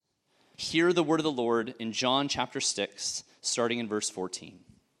Hear the word of the Lord in John chapter 6, starting in verse 14.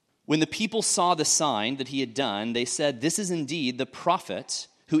 When the people saw the sign that he had done, they said, "This is indeed the prophet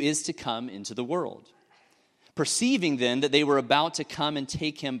who is to come into the world." Perceiving then that they were about to come and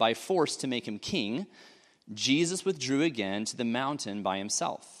take him by force to make him king, Jesus withdrew again to the mountain by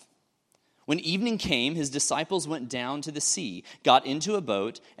himself. When evening came, his disciples went down to the sea, got into a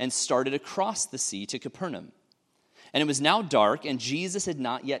boat, and started across the sea to Capernaum. And it was now dark, and Jesus had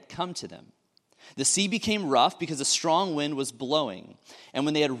not yet come to them. The sea became rough because a strong wind was blowing. And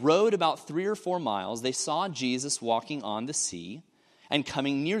when they had rowed about 3 or 4 miles, they saw Jesus walking on the sea and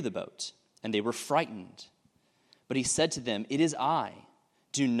coming near the boat, and they were frightened. But he said to them, "It is I.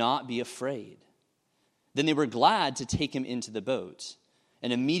 Do not be afraid." Then they were glad to take him into the boat,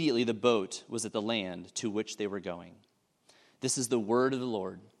 and immediately the boat was at the land to which they were going. This is the word of the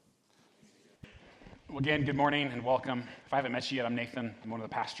Lord. Well, again, good morning and welcome. If I haven't met you yet, I'm Nathan. I'm one of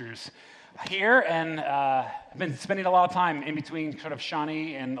the pastors here, and I've been spending a lot of time in between sort of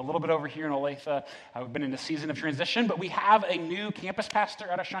Shawnee and a little bit over here in Olathe. I've been in a season of transition, but we have a new campus pastor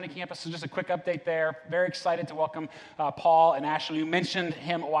at our Shawnee campus, so just a quick update there. Very excited to welcome Paul and Ashley. You mentioned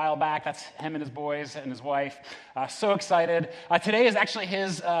him a while back. That's him and his boys and his wife. So excited. Today is actually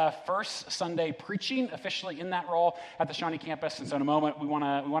his first Sunday preaching officially in that role at the Shawnee campus, and so in a moment we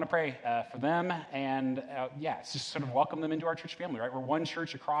want to pray for them and it's just sort of welcome them into our church family. Right, we're one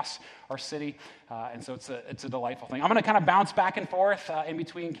church across our city, and so it's a delightful thing. I'm going to kind of bounce back and forth in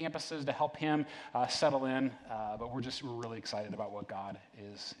between campuses to help him settle in, but we're really excited about what God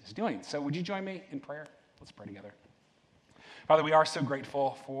is doing. So would you join me in prayer? Let's pray together. Father, we are so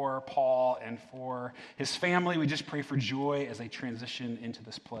grateful for Paul and for his family. We just pray for joy as they transition into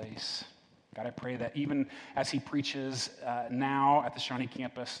this place. God, I pray that even as he preaches now at the Shawnee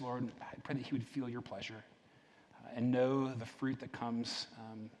campus, Lord, I pray that he would feel your pleasure and know the fruit that comes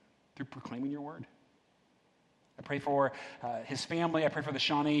through proclaiming your word. I pray for his family. I pray for the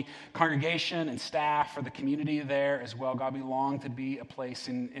Shawnee congregation and staff, for the community there as well. God, we long to be a place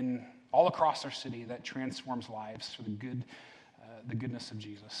in all across our city that transforms lives for the goodness of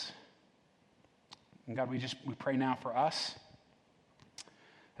Jesus. And God, we pray now for us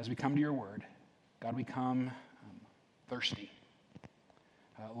as we come to your word. God, we come thirsty,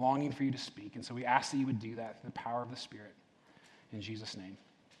 longing for you to speak. And so we ask that you would do that through the power of the Spirit. In Jesus' name,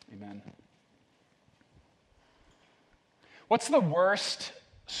 amen. What's the worst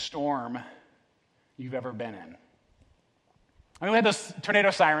storm you've ever been in? I mean, we had those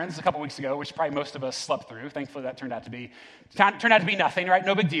tornado sirens a couple weeks ago, which probably most of us slept through. Thankfully, that turned out to be nothing, right?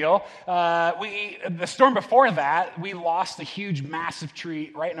 No big deal. The storm before that, we lost a huge, massive tree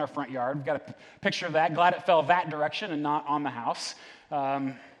right in our front yard. We've got a picture of that. Glad it fell that direction and not on the house.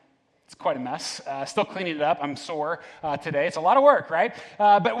 It's quite a mess. Still cleaning it up. I'm sore today. It's a lot of work, right?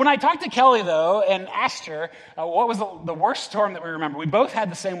 But when I talked to Kelly, though, and asked her what was the worst storm that we remember, we both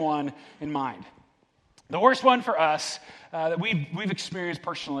had the same one in mind. The worst one for us that we've experienced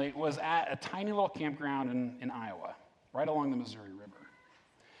personally was at a tiny little campground in Iowa, right along the Missouri River.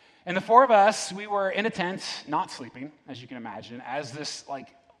 And the four of us, we were in a tent, not sleeping, as you can imagine, as this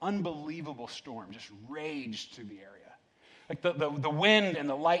unbelievable storm just raged through the area. Like the wind and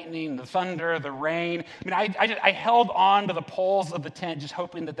the lightning, the thunder, the rain. I mean, I held on to the poles of the tent just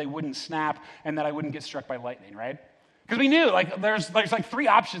hoping that they wouldn't snap and that I wouldn't get struck by lightning, right? Because we knew, there's 3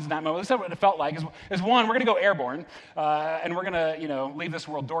 options in that moment. This is what it felt like. Is one, we're going to go airborne, and we're going to, leave this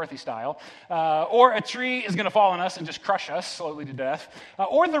world Dorothy style. Or a tree is going to fall on us and just crush us slowly to death.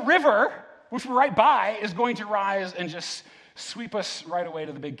 Or the river, which we're right by, is going to rise and just sweep us right away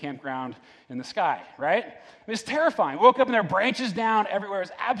to the big campground in the sky, right? It was terrifying. We woke up and there were branches down everywhere. It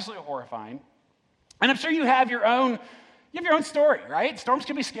was absolutely horrifying. And I'm sure you have your own story, right? Storms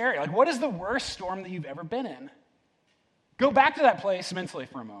can be scary. What is the worst storm that you've ever been in? Go back to that place mentally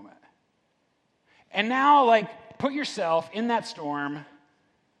for a moment. And now, put yourself in that storm,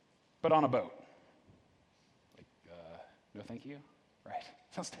 but on a boat. No thank you? Right.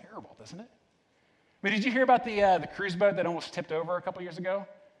 Sounds terrible, doesn't it? I mean, did you hear about the cruise boat that almost tipped over a couple years ago?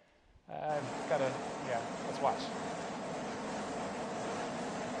 Let's watch.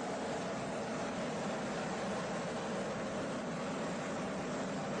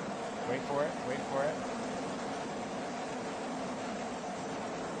 Wait for it.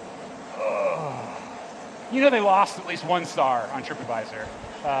 They lost at least 1 star on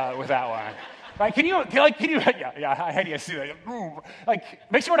TripAdvisor with that one. Right? Can you, I had you see that.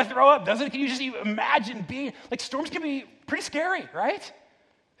 Makes you want to throw up, doesn't it? Can you just even imagine being, storms can be pretty scary, right?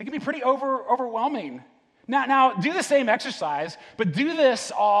 They can be pretty overwhelming. Now, do the same exercise, but do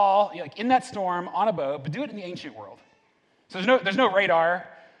this all in that storm on a boat, but do it in the ancient world. So there's no radar.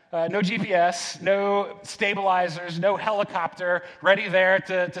 no GPS, no stabilizers, no helicopter ready there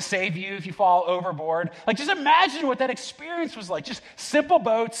to save you if you fall overboard. Like, just imagine what that experience was like. Just simple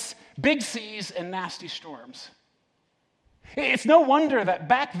boats, big seas, and nasty storms. It's no wonder that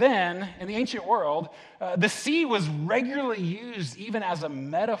back then, in the ancient world, the sea was regularly used even as a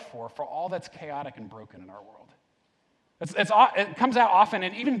metaphor for all that's chaotic and broken in our world. It comes out often,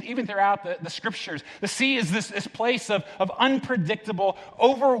 and even throughout the scriptures, the sea is this place of unpredictable,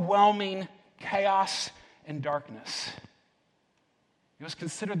 overwhelming chaos and darkness. It was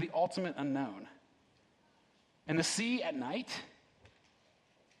considered the ultimate unknown. And the sea at night,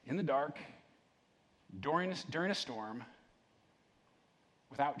 in the dark, during a storm,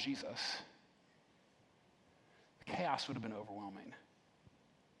 without Jesus, the chaos would have been overwhelming.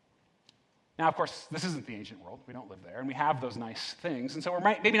 Now, of course, this isn't the ancient world. We don't live there, and we have those nice things. And so we're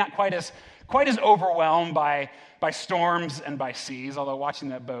maybe not quite as overwhelmed by storms and by seas, although watching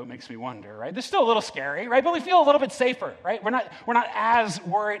that boat makes me wonder, right? They're still a little scary, right? But we feel a little bit safer, right? We're not as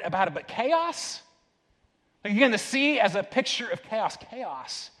worried about it. But chaos? Like, again, the sea as a picture of chaos.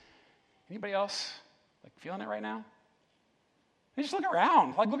 Chaos. Anybody else feeling it right now? And just look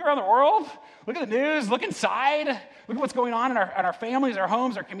around. Look around the world. Look at the news. Look inside. Look at what's going on in our families, our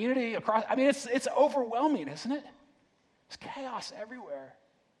homes, our community. It's overwhelming, isn't it? There's chaos everywhere.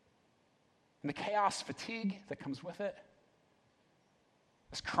 And the chaos fatigue that comes with it.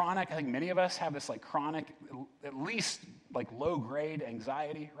 This chronic, I think many of us have this chronic, at least low-grade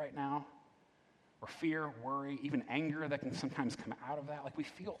anxiety right now. Or fear, worry, even anger that can sometimes come out of that. We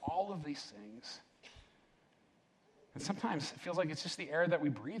feel all of these things. And sometimes it feels like it's just the air that we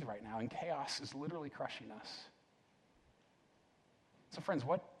breathe right now, and chaos is literally crushing us. So friends,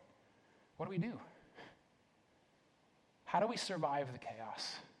 what do we do? How do we survive the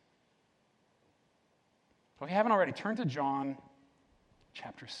chaos? Well, if you haven't already, turn to John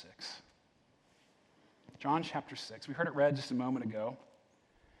chapter 6. John chapter 6. We heard it read just a moment ago.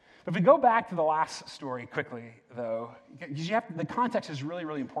 But if we go back to the last story quickly, though, because the context is really,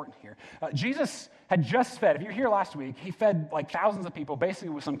 really important here. Jesus had just fed, if you were here last week, he fed thousands of people basically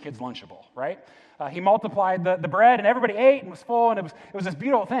with some kid's Lunchable, right? He multiplied the bread and everybody ate and was full, and it was this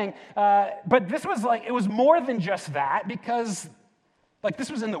beautiful thing. But this was it was more than just that, because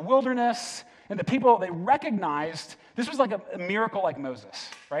this was in the wilderness, and the people, they recognized this was like a miracle like Moses,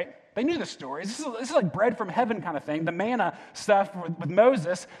 right? They knew the stories. This is like bread from heaven kind of thing, the manna stuff with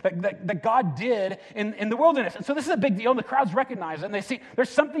Moses that God did in the wilderness. And so this is a big deal, and the crowds recognize it, and they see there's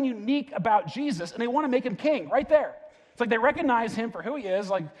something unique about Jesus, and they want to make him king right there. It's like they recognize him for who he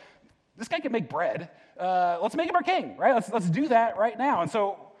is. This guy can make bread. Let's make him our king, right? Let's do that right now. And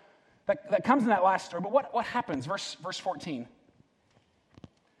so that comes in that last story. But what happens? Verse 14.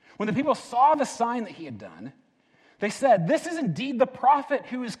 When the people saw the sign that he had done, they said, "This is indeed the prophet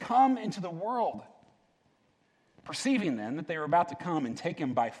who has come into the world." Perceiving then that they were about to come and take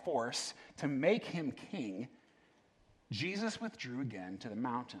him by force to make him king, Jesus withdrew again to the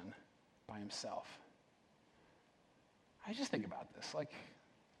mountain by himself. I just think about this.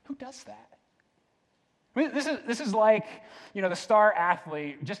 Who does that? This is like, the star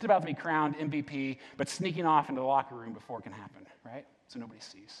athlete just about to be crowned MVP, but sneaking off into the locker room before it can happen, right? So nobody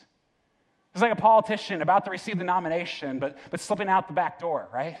sees. It's like a politician about to receive the nomination, but slipping out the back door,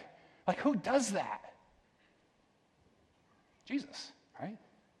 right? Who does that? Jesus, right?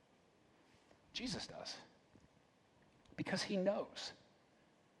 Jesus does. Because he knows.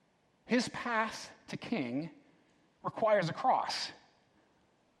 His path to king requires a cross.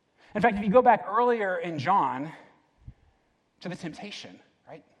 In fact, if you go back earlier in John to the temptation,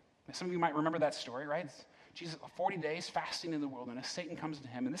 right? Some of you might remember that story, right? Jesus, 40 days fasting in the wilderness, Satan comes to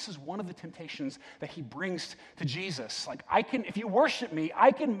him, and this is one of the temptations that he brings to Jesus. If you worship me,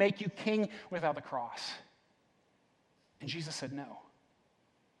 I can make you king without the cross. And Jesus said no.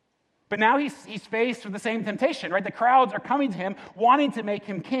 But now he's faced with the same temptation, right? The crowds are coming to him, wanting to make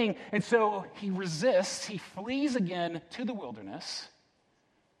him king, and so he resists. He flees again to the wilderness,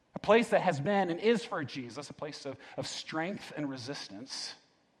 a place that has been and is for Jesus, a place of strength and resistance.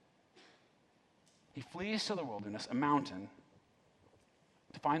 He flees to the wilderness, a mountain,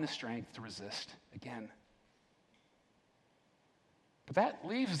 to find the strength to resist again. But that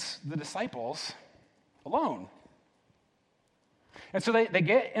leaves the disciples alone. And so they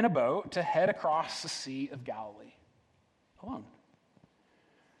get in a boat to head across the Sea of Galilee alone.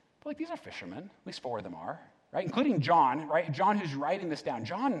 But these are fishermen, at least 4 of them are, right? Including John, right? John who's writing this down.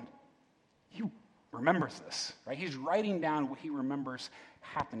 John, he remembers this, right? He's writing down what he remembers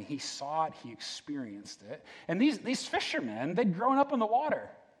happening. He saw it, he experienced it. And these fishermen, they'd grown up on the water.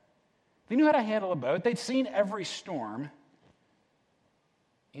 They knew how to handle a boat. They'd seen every storm.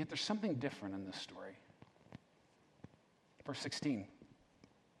 And yet there's something different in this story. Verse 16.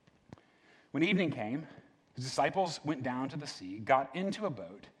 When evening came, his disciples went down to the sea, got into a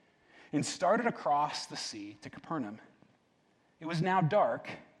boat, and started across the sea to Capernaum. It was now dark,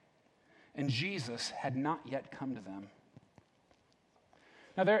 and Jesus had not yet come to them.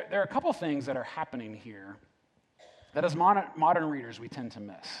 Now, there are a couple things that are happening here that as modern readers we tend to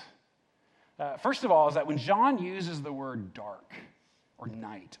miss. First of all is that when John uses the word dark or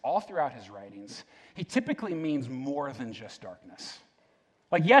night all throughout his writings, he typically means more than just darkness.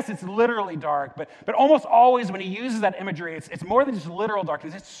 Like, yes, it's literally dark, but almost always when he uses that imagery, it's more than just literal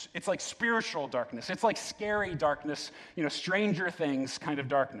darkness. It's like spiritual darkness. It's like scary darkness, Stranger Things kind of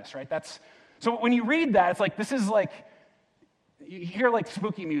darkness, right? So when you read that, it's like, this is like, you hear like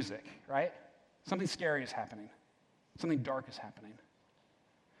spooky music, right? Something scary is happening. Something dark is happening.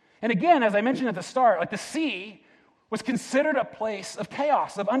 And again, as I mentioned at the start, like the sea was considered a place of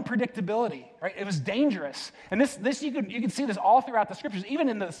chaos, of unpredictability, right? It was dangerous. And this you can see this all throughout the scriptures, even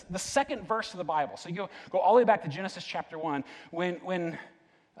in the second verse of the Bible. So you go all the way back to Genesis chapter 1, when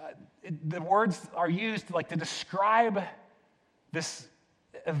the words are used to describe this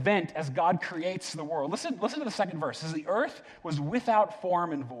event as God creates the world. Listen to the second verse. It says, the earth was without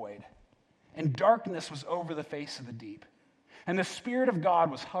form and void, and darkness was over the face of the deep. And the Spirit of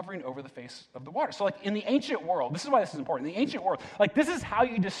God was hovering over the face of the water. So in the ancient world, this is why this is important. In the ancient world, this is how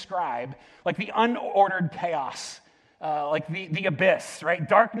you describe the unordered chaos, the abyss, right?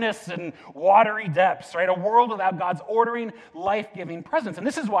 Darkness and watery depths, right? A world without God's ordering, life-giving presence. And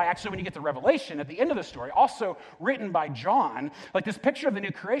this is why, actually, when you get to Revelation, at the end of the story, also written by John, this picture of the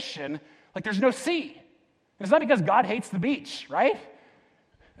new creation, there's no sea. And it's not because God hates the beach, right?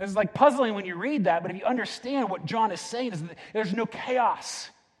 It's puzzling when you read that, but if you understand what John is saying is that there's no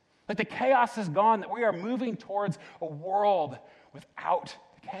chaos. The chaos is gone, that we are moving towards a world without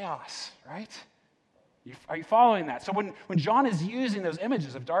chaos, right? Are you following that? So when John is using those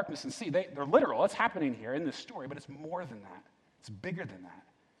images of darkness and sea, they're literal. It's happening here in this story, but it's more than that. It's bigger than that.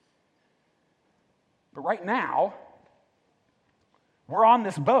 But right now, we're on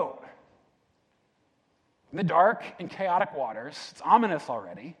this boat in the dark and chaotic waters. It's ominous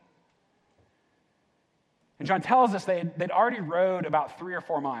already. And John tells us they'd already rowed about 3 or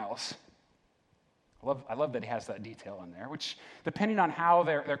 4 miles. I love that he has that detail in there, which, depending on how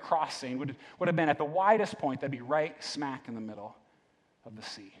they're crossing, would have been at the widest point, that'd be right smack in the middle of the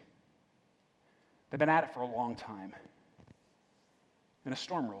sea. They've been at it for a long time. And a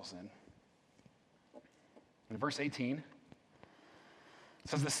storm rolls in. In verse 18, it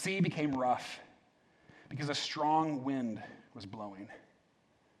says, the sea became rough because a strong wind was blowing.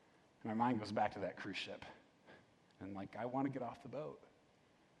 And my mind goes back to that cruise ship. And I want to get off the boat.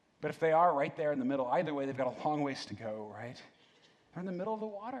 But if they are right there in the middle, either way, they've got a long ways to go, right? They're in the middle of the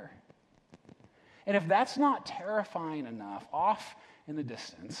water. And if that's not terrifying enough, off in the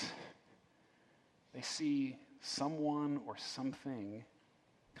distance, they see someone or something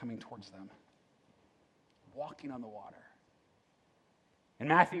coming towards them, walking on the water. And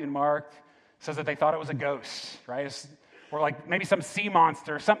Matthew and Mark says that they thought it was a ghost, right? Or maybe some sea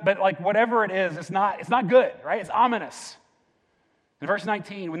monster, but whatever it is, it's not good, right? It's ominous. In verse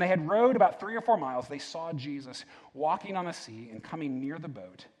 19, when they had rowed about 3 or 4 miles, they saw Jesus walking on the sea and coming near the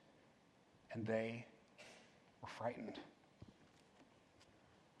boat, and they were frightened.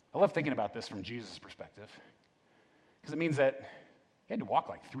 I love thinking about this from Jesus' perspective, because it means that he had to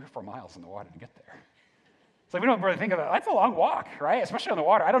walk 3 or 4 miles in the water to get there. It's we don't really think of it. That's a long walk, right? Especially on the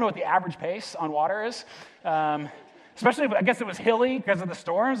water. I don't know what the average pace on water is. Especially, I guess it was hilly because of the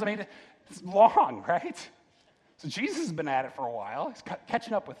storms. I mean, it's long, right? So Jesus has been at it for a while. He's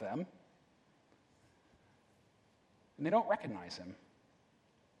catching up with them. And they don't recognize him.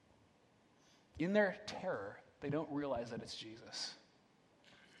 In their terror, they don't realize that it's Jesus.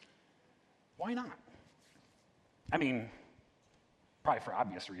 Why not? I mean, probably for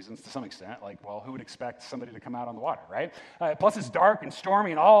obvious reasons to some extent. Who would expect somebody to come out on the water, right? Plus, it's dark and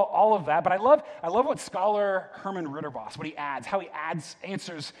stormy and all of that. But I love what scholar Herman Rittervoss, how he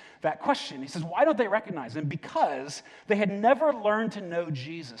answers that question. He says, why don't they recognize him? Because they had never learned to know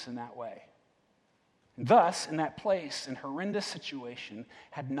Jesus in that way. And thus, in that place, in horrendous situation,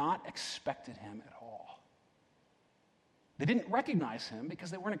 had not expected him at all. They didn't recognize him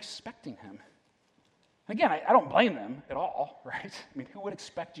because they weren't expecting him. Again, I don't blame them at all, right? I mean, who would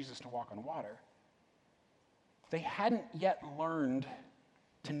expect Jesus to walk on water? They hadn't yet learned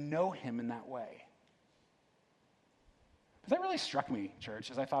to know him in that way. But that really struck me,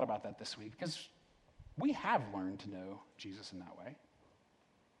 church, as I thought about that this week, because we have learned to know Jesus in that way.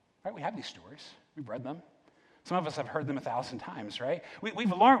 Right? We have these stories. We've read them. Some of us have heard them 1,000 times, right?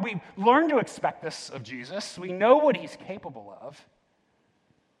 We've learned to expect this of Jesus. We know what he's capable of.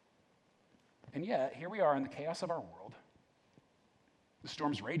 And yet, here we are in the chaos of our world. The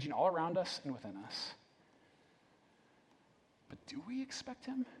storm's raging all around us and within us. But do we expect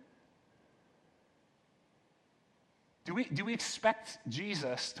him? Do we expect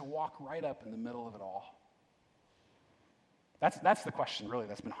Jesus to walk right up in the middle of it all? That's the question, really,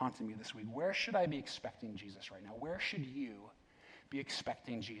 that's been haunting me this week. Where should I be expecting Jesus right now? Where should you be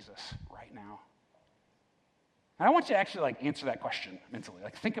expecting Jesus right now? And I want you to actually answer that question mentally.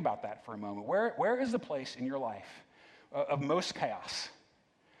 Think about that for a moment. Where is the place in your life of most chaos,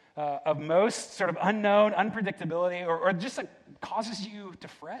 of most sort of unknown unpredictability, or just causes you to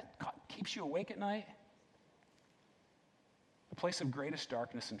fret, keeps you awake at night? The place of greatest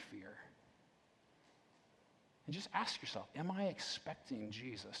darkness and fear. And just ask yourself, am I expecting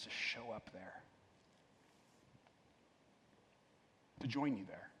Jesus to show up there? To join you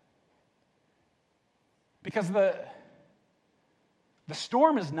there? Because the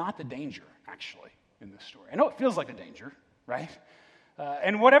storm is not the danger, actually, in this story. I know it feels like a danger, right?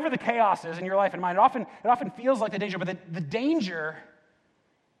 And whatever the chaos is in your life and mine, it often feels like the danger, but the danger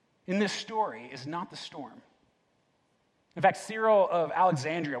in this story is not the storm. In fact, Cyril of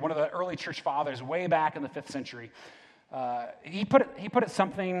Alexandria, one of the early church fathers way back in the 5th century, he put it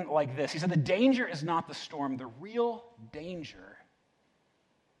something like this. He said, the danger is not the storm. The real danger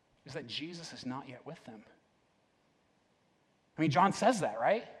is that Jesus is not yet with them. I mean, John says that,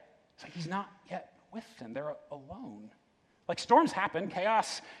 right? It's like he's not yet with them. They're alone. Storms happen.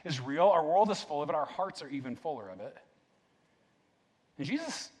 Chaos is real. Our world is full of it. Our hearts are even fuller of it. And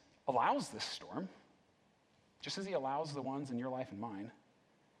Jesus allows this storm, just as he allows the ones in your life and mine.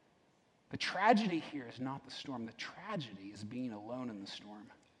 The tragedy here is not the storm. The tragedy is being alone in the storm.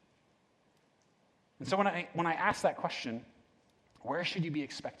 And so when I ask that question, where should you be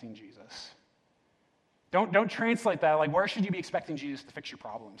expecting Jesus? Don't translate that where should you be expecting Jesus to fix your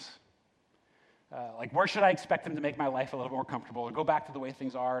problems? Where should I expect him to make my life a little more comfortable, or go back to the way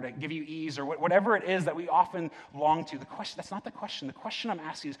things are, to give you ease, or whatever it is that we often long to. That's not the question. The question I'm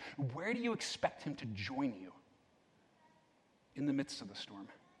asking is, where do you expect him to join you in the midst of the storm?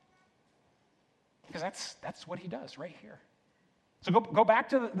 Because that's what he does right here. So go back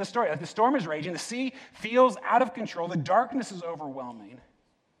to the story. The storm is raging. The sea feels out of control. The darkness is overwhelming.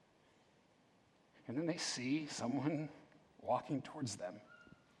 And then they see someone walking towards them.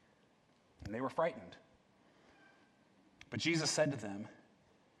 And they were frightened. But Jesus said to them,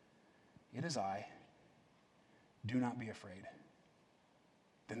 "It is I. Do not be afraid."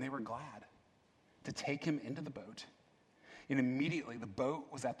 Then they were glad to take him into the boat. And immediately the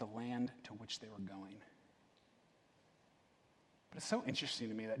boat was at the land to which they were going. But it's so interesting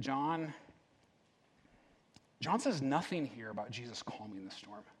to me that John says nothing here about Jesus calming the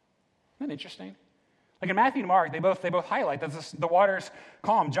storm. Isn't that interesting? In Matthew and Mark, they both highlight that the water's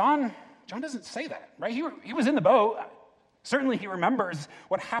calm. John doesn't say that, right? He was in the boat. Certainly he remembers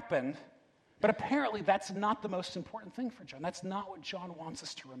what happened. But apparently that's not the most important thing for John. That's not what John wants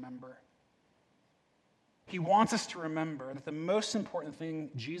us to remember. He wants us to remember that the most important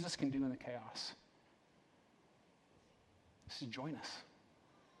thing Jesus can do in the chaos is to join us.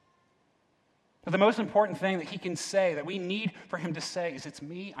 But the most important thing that he can say, that we need for him to say, is, "It's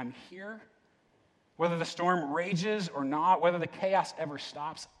me, I'm here. Whether the storm rages or not, whether the chaos ever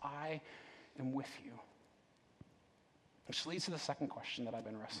stops, I am with you." Which leads to the second question that I've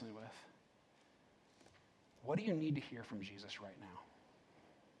been wrestling with. What do you need to hear from Jesus right now?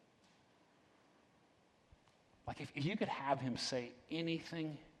 If you could have him say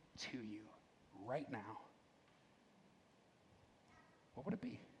anything to you right now, what would it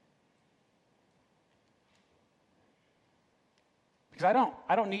be? Because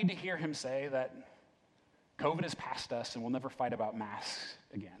I don't need to hear him say that COVID is past us and we'll never fight about masks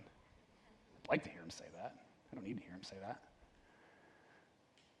again. I'd like to hear him say that. I don't need to hear him say that.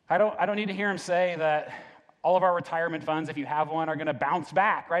 I don't need to hear him say that all of our retirement funds, if you have one, are going to bounce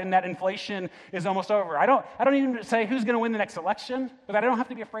back, right? And that inflation is almost over. I don't even say who's going to win the next election, but I don't have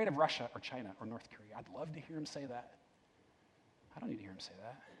to be afraid of Russia or China or North Korea. I'd love to hear him say that. I don't need to hear him say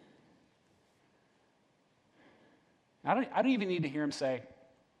that. I don't even need to hear him say,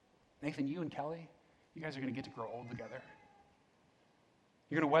 "Nathan, you and Kelly, you guys are going to get to grow old together.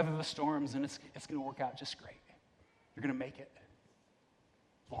 You're going to weather the storms, and it's going to work out just great. You're going to make it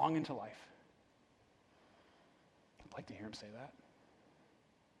long into life." I'd like to hear him say that.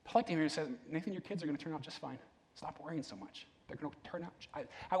 I'd like to hear him say, "Nathan, your kids are going to turn out just fine. Stop worrying so much. They're going to turn out."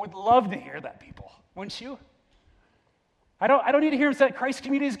 I would love to hear that, people. Wouldn't you? I don't need to hear him say that Christ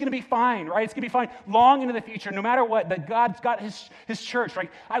community is going to be fine, right? It's going to be fine long into the future, no matter what, that God's got his church,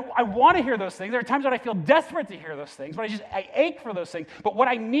 right? I want to hear those things. There are times when I feel desperate to hear those things, but I ache for those things. But what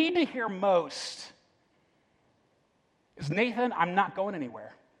I need to hear most is, Nathan, I'm not going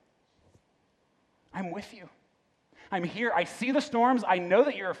anywhere. I'm with you. I'm here. I see the storms. I know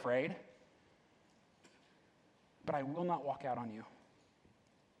that you're afraid, but I will not walk out on you.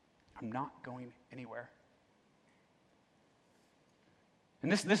 I'm not going anywhere.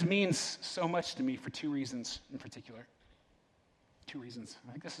 And this means so much to me for two reasons in particular. Two reasons.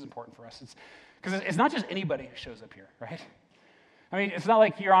 I think this is important for us. Because it's not just anybody who shows up here, right? I mean, it's not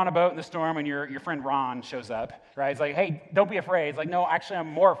like you're on a boat in the storm and your friend Ron shows up, right? It's like, hey, don't be afraid. It's like, no, actually,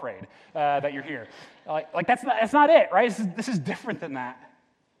 I'm more afraid that you're here. Like that's not it, right? This is different than that.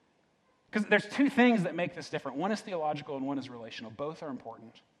 Because there's two things that make this different. One is theological and one is relational. Both are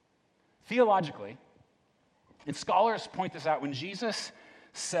important. Theologically, and scholars point this out, when Jesus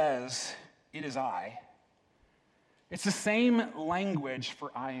says, "It is I," it's the same language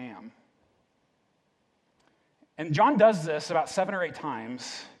for "I am." And John does this about 7 or 8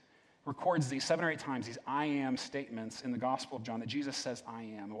 times, records these 7 or 8 times, these "I am" statements in the Gospel of John, that Jesus says, "I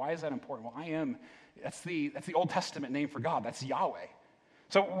am." Why is that important? Well, I am, that's the Old Testament name for God. That's Yahweh.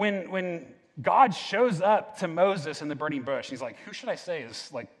 So when God shows up to Moses in the burning bush, he's like, who should I say is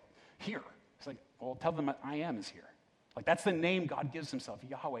like here? He's like, well, tell them I am is here. Like, that's the name God gives himself,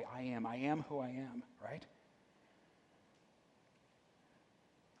 Yahweh, I am who I am, right?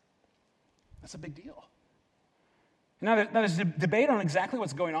 That's a big deal. Now there's a debate on exactly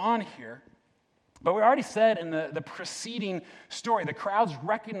what's going on here, but we already said in the preceding story, the crowds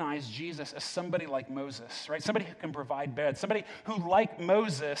recognize Jesus as somebody like Moses, right? Somebody who can provide beds, somebody who, like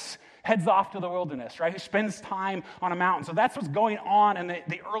Moses, heads off to the wilderness, right? Who spends time on a mountain. So that's what's going on in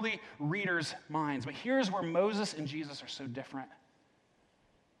the early readers' minds. But here's where Moses and Jesus are so different.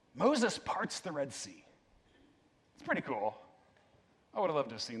 Moses parts the Red Sea. It's pretty cool. I would have loved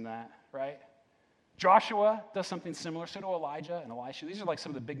to have seen that, right? Joshua does something similar, so do Elijah and Elisha. These are like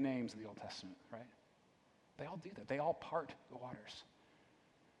some of the big names of the Old Testament, right? They all do that. They all part the waters.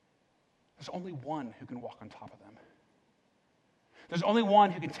 There's only one who can walk on top of them. There's only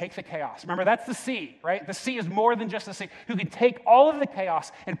one who can take the chaos. Remember, that's the sea, right? The sea is more than just the sea. Who can take all of the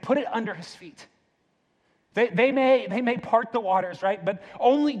chaos and put it under his feet. They may part the waters, right? But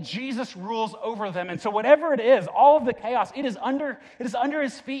only Jesus rules over them. And so whatever it is, all of the chaos, it is under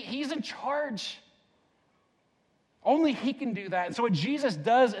his feet. He's in charge. Only he can do that. And so what Jesus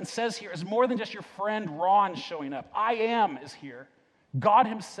does and says here is more than just your friend Ron showing up. I am is here. God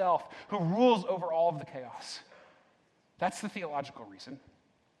himself who rules over all of the chaos. That's the theological reason.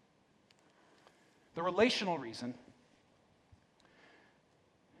 The relational reason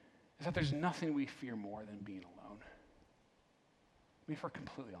is that there's nothing we fear more than being alone. I mean, if we're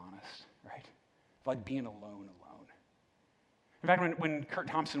completely honest, right? Like being alone. In fact, when Kurt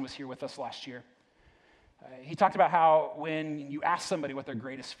Thompson was here with us last year, he talked about how when you ask somebody what their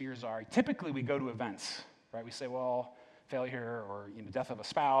greatest fears are, typically we go to events, right? We say, well, failure or death of a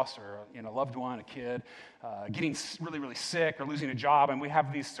spouse or a loved one, a kid, getting really, really sick or losing a job, and we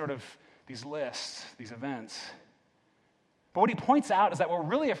have these lists, these events. But what he points out is that what we're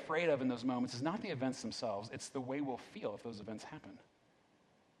really afraid of in those moments is not the events themselves, it's the way we'll feel if those events happen.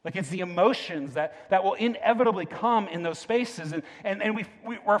 Like it's the emotions that will inevitably come in those spaces. And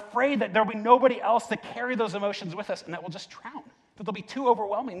we're afraid that there'll be nobody else to carry those emotions with us and that we'll just drown. That they'll be too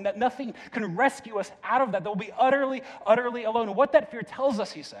overwhelming, that nothing can rescue us out of that. They'll be utterly, utterly alone. And what that fear tells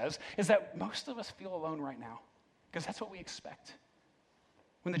us, he says, is that most of us feel alone right now because that's what we expect.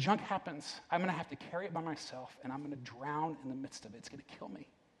 When the junk happens, I'm going to have to carry it by myself and I'm going to drown in the midst of it. It's going to kill me.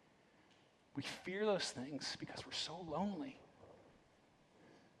 We fear those things because we're so lonely.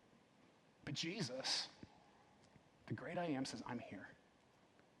 But Jesus, the great I am, says, I'm here.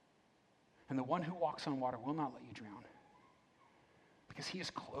 And the one who walks on water will not let you drown. Because he is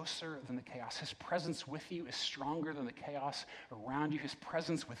closer than the chaos. His presence with you is stronger than the chaos around you. His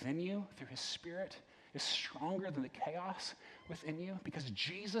presence within you through his Spirit is stronger than the chaos within you because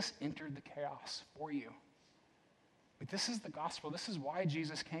Jesus entered the chaos for you. But this is the gospel. This is why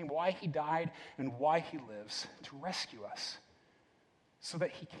Jesus came, why he died, and why he lives, to rescue us so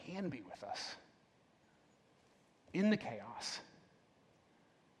that he can be with us in the chaos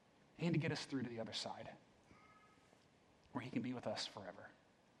and to get us through to the other side where he can be with us forever.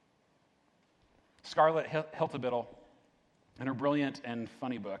 Scarlett Hiltebittle, in her brilliant and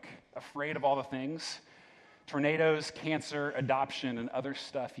funny book, Afraid of All the Things, Tornadoes, Cancer, Adoption, and Other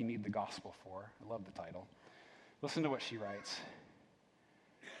Stuff You Need the Gospel For. I love the title. Listen to what she writes.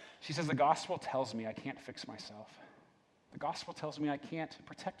 She says, the gospel tells me I can't fix myself. The gospel tells me I can't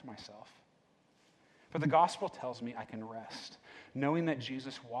protect myself. But the gospel tells me I can rest, knowing that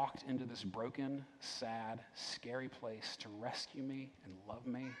Jesus walked into this broken, sad, scary place to rescue me and love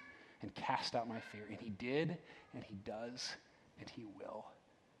me and cast out my fear. And he did, and he does, and he will.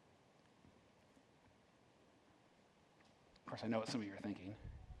 Of course, I know what some of you are thinking.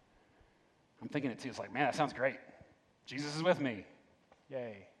 I'm thinking it too. It's like, man, that sounds great. Jesus is with me.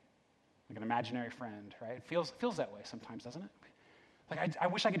 Yay. Like an imaginary friend, right? It feels that way sometimes, doesn't it? Like, I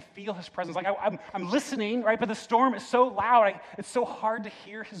wish I could feel his presence. Like, I'm listening, right? But the storm is so loud. It's so hard to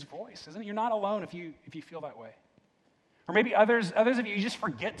hear his voice, isn't it? You're not alone if you feel that way. Or maybe others of you just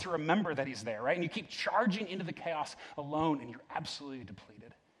forget to remember that he's there, right? And you keep charging into the chaos alone, and you're absolutely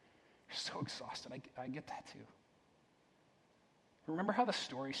depleted. You're so exhausted. I get that too. Remember how the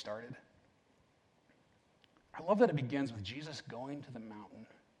story started? I love that it begins with Jesus going to the mountain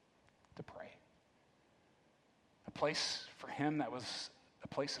to pray. A place for him that was a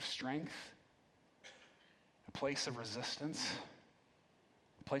place of strength, a place of resistance,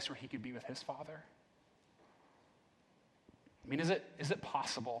 a place where he could be with his Father. I mean, is it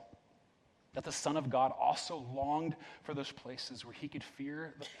possible that the Son of God also longed for those places where he could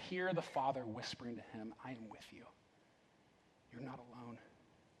hear the Father whispering to him, I am with you. You're not alone.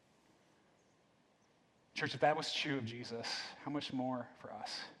 Church, if that was true of Jesus, how much more for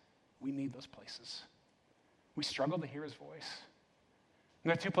us? We need those places. We struggle to hear his voice. And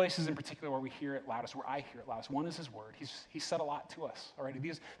there are two places in particular where we hear it loudest, where I hear it loudest. One is his word. He's said a lot to us already.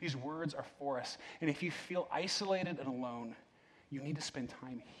 These words are for us. And if you feel isolated and alone, you need to spend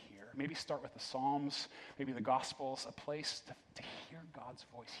time here. Maybe start with the Psalms, maybe the Gospels, a place to hear God's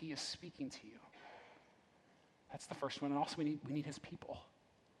voice. He is speaking to you. That's the first one. And also we need his people.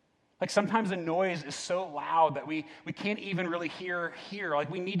 Like sometimes the noise is so loud that we can't even really hear.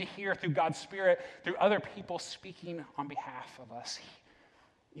 Like we need to hear through God's Spirit, through other people speaking on behalf of us.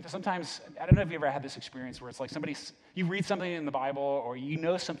 You know, sometimes, I don't know if you ever had this experience where it's like you read something in the Bible or you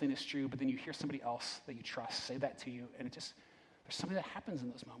know something is true, but then you hear somebody else that you trust say that to you, and there's something that happens in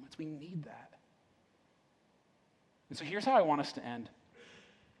those moments. We need that. And so here's how I want us to end.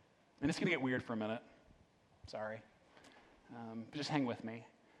 And it's going to get weird for a minute. Sorry. But just hang with me.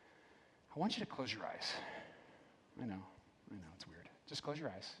 I want you to close your eyes. I know, it's weird. Just close your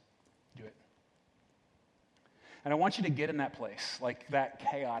eyes. Do it. And I want you to get in that place, like that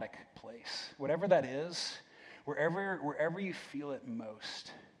chaotic place. Whatever that is, wherever you feel it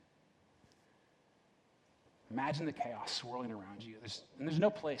most. Imagine the chaos swirling around you. There's no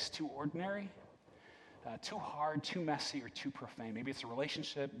place too ordinary, too hard, too messy, or too profane. Maybe it's a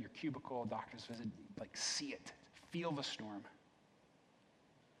relationship, your cubicle, a doctor's visit. Like, see it. Feel the storm.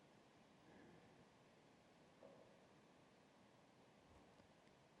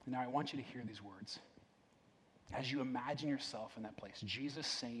 And now I want you to hear these words. As you imagine yourself in that place, Jesus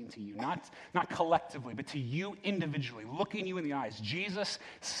saying to you, not collectively, but to you individually, looking you in the eyes, Jesus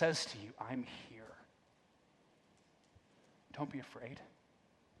says to you, I'm here. Don't be afraid.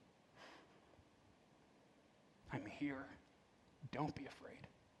 I'm here. Don't be afraid.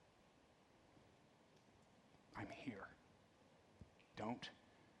 I'm here. Don't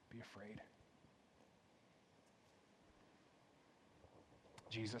be afraid.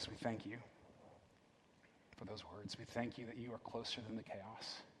 Jesus, we thank you for those words. We thank you that you are closer than the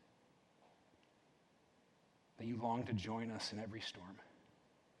chaos, that you long to join us in every storm,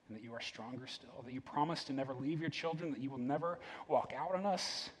 and that you are stronger still, that you promise to never leave your children, that you will never walk out on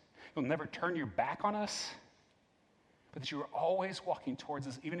us, you'll never turn your back on us, but that you are always walking towards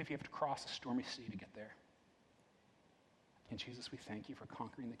us, even if you have to cross a stormy sea to get there. And Jesus, we thank you for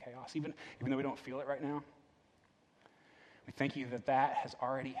conquering the chaos, even though we don't feel it right now. We thank you that has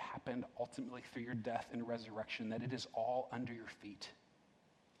already happened ultimately through your death and resurrection, that it is all under your feet,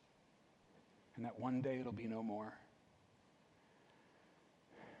 and that one day it'll be no more.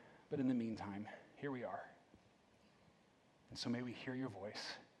 But in the meantime, here we are. And so may we hear your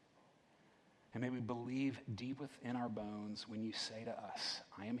voice, and may we believe deep within our bones when you say to us,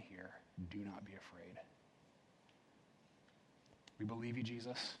 I am here, do not be afraid. We believe you,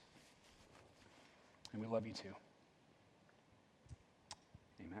 Jesus, and we love you too.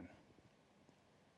 Amen.